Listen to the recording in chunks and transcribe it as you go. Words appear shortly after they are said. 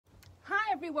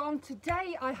everyone,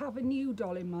 today I have a new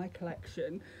doll in my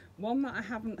collection, one that I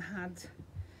haven't had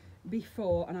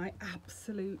before, and I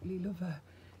absolutely love her.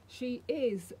 She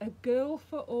is a girl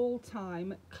for all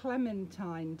time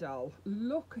Clementine doll.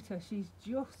 Look at her, she's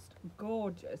just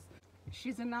gorgeous.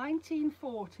 She's a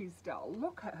 1940s doll.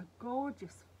 Look at her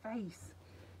gorgeous face.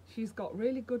 She's got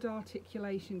really good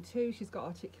articulation too. She's got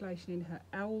articulation in her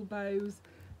elbows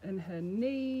and her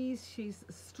knees. She's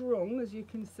strung, as you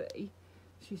can see.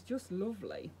 She's just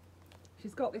lovely.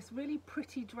 She's got this really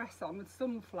pretty dress on with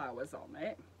sunflowers on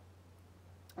it,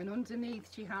 and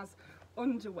underneath she has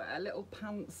underwear, little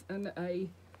pants and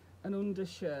an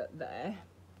undershirt there.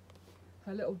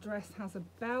 Her little dress has a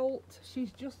belt.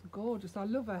 She's just gorgeous. I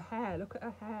love her hair. Look at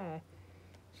her hair.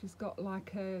 She's got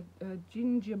like a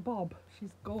ginger bob.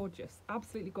 She's gorgeous,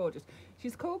 absolutely gorgeous.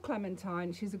 She's called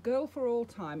Clementine. She's a girl for all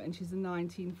time, and she's a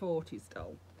 1940s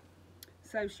doll.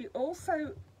 So she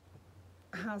also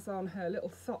has on her little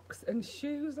socks and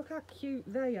shoes. Look how cute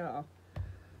they are.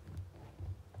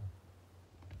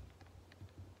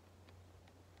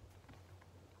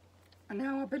 And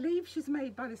now I believe she's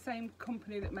made by the same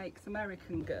company that makes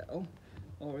American Girl,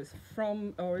 or is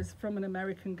from an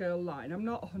American Girl line. I'm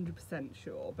not 100%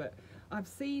 sure, but I've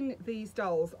seen these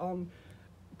dolls on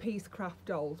Peacecraft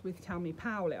Dolls with Tammy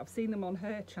Powley. I've seen them on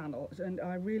her channel, and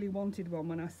I really wanted one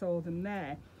when I saw them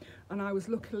there. And I was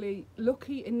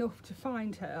lucky enough to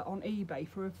find her on eBay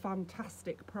for a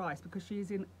fantastic price, because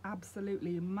she's in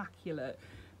absolutely immaculate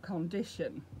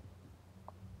condition.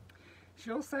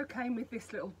 She also came with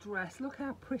this little dress. Look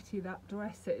how pretty that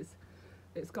dress is.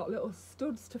 It's got little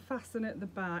studs to fasten at the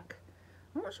back.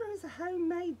 I'm not sure it's a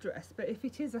homemade dress, but if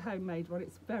it is a homemade one,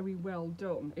 it's very well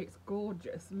done. It's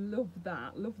gorgeous. Love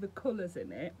that. Love the colours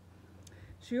in it.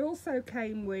 She also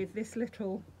came with this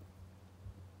little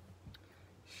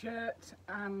shirt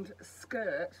and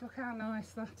skirt. Look how nice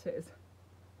that is.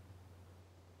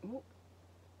 Ooh.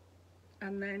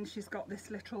 And then she's got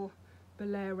this little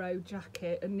bolero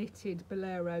jacket, a knitted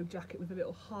bolero jacket with a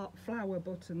little heart flower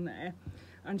button there.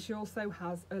 And she also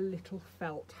has a little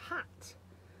felt hat.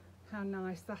 How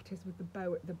nice that is, with the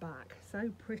bow at the back.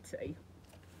 So pretty.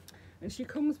 And she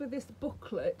comes with this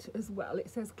booklet as well. It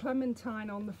says Clementine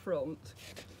on the front.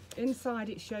 Inside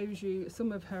it shows you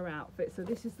some of her outfits. So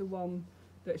this is the one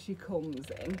that she comes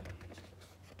in.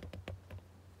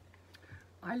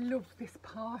 I love this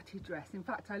party dress. In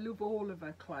fact, I love all of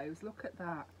her clothes. Look at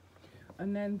that.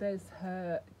 And then there's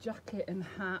her jacket and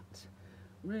hat.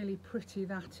 Really pretty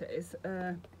that is.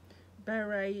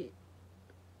 Beret.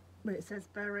 Well, it says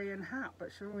beret and hat,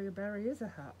 but surely a beret is a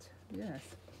hat. Yes.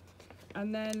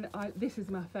 And then this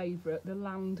is my favourite, the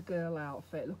Land Girl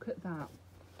outfit. Look at that.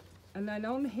 And then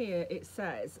on here it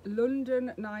says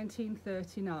London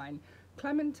 1939.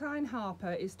 Clementine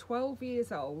Harper is 12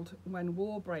 years old when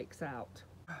war breaks out.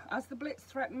 As the Blitz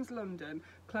threatens London,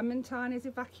 Clementine is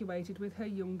evacuated with her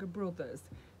younger brothers.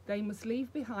 They must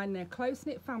leave behind their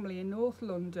close-knit family in North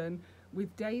London,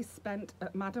 with days spent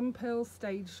at Madame Pearl's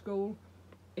stage school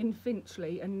in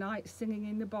Finchley and nights singing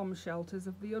in the bomb shelters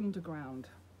of the underground.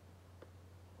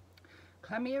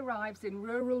 Clemmy arrives in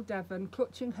rural Devon,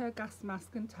 clutching her gas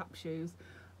mask and tap shoes,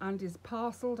 and is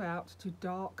parcelled out to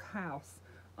Dark House,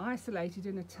 isolated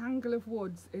in a tangle of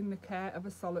woods in the care of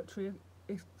a solitary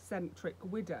eccentric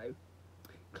widow.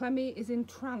 Clemmy is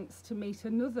entranced to meet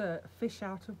another fish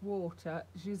out of water,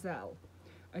 Giselle,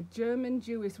 a German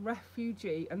Jewish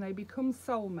refugee, and they become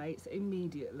soulmates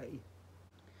immediately.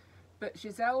 But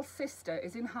Giselle's sister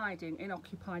is in hiding in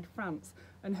occupied France,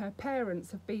 and her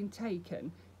parents have been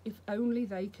taken. If only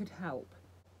they could help.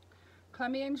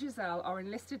 Clemmy and Giselle are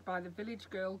enlisted by the village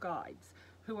girl guides,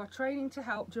 who are training to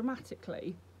help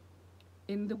dramatically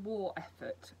in the war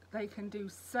effort. They can do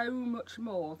so much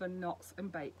more than knots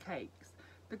and bake cakes.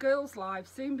 The girls'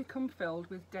 lives soon become filled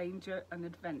with danger and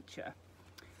adventure.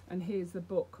 And here's the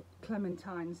book,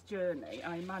 Clementine's Journey.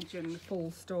 I imagine the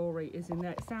full story is in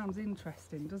there. It sounds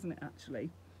interesting, doesn't it,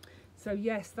 actually? So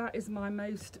yes, that is my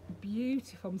most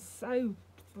beautiful. I'm so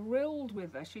thrilled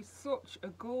with her. She's such a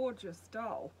gorgeous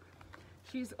doll.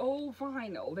 She's all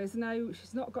vinyl.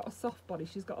 She's not got a soft body,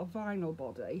 she's got a vinyl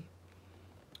body.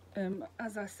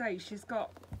 As I say, she's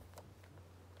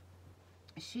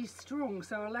strung,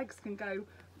 so her legs can go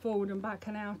forward and back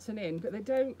and out and in, but they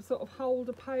don't sort of hold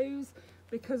a pose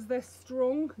because they're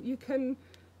strung. You can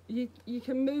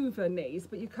move her knees,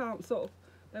 but you can't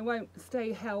they won't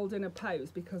stay held in a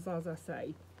pose because, as I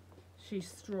say, she's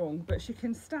strung, but she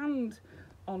can stand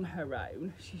on her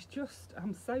own.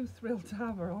 I'm so thrilled to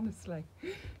have her, honestly.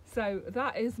 So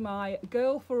that is my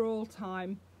girl for all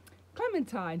time,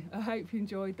 Clementine. I hope you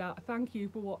enjoyed that. Thank you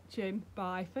for watching.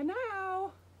 Bye for now.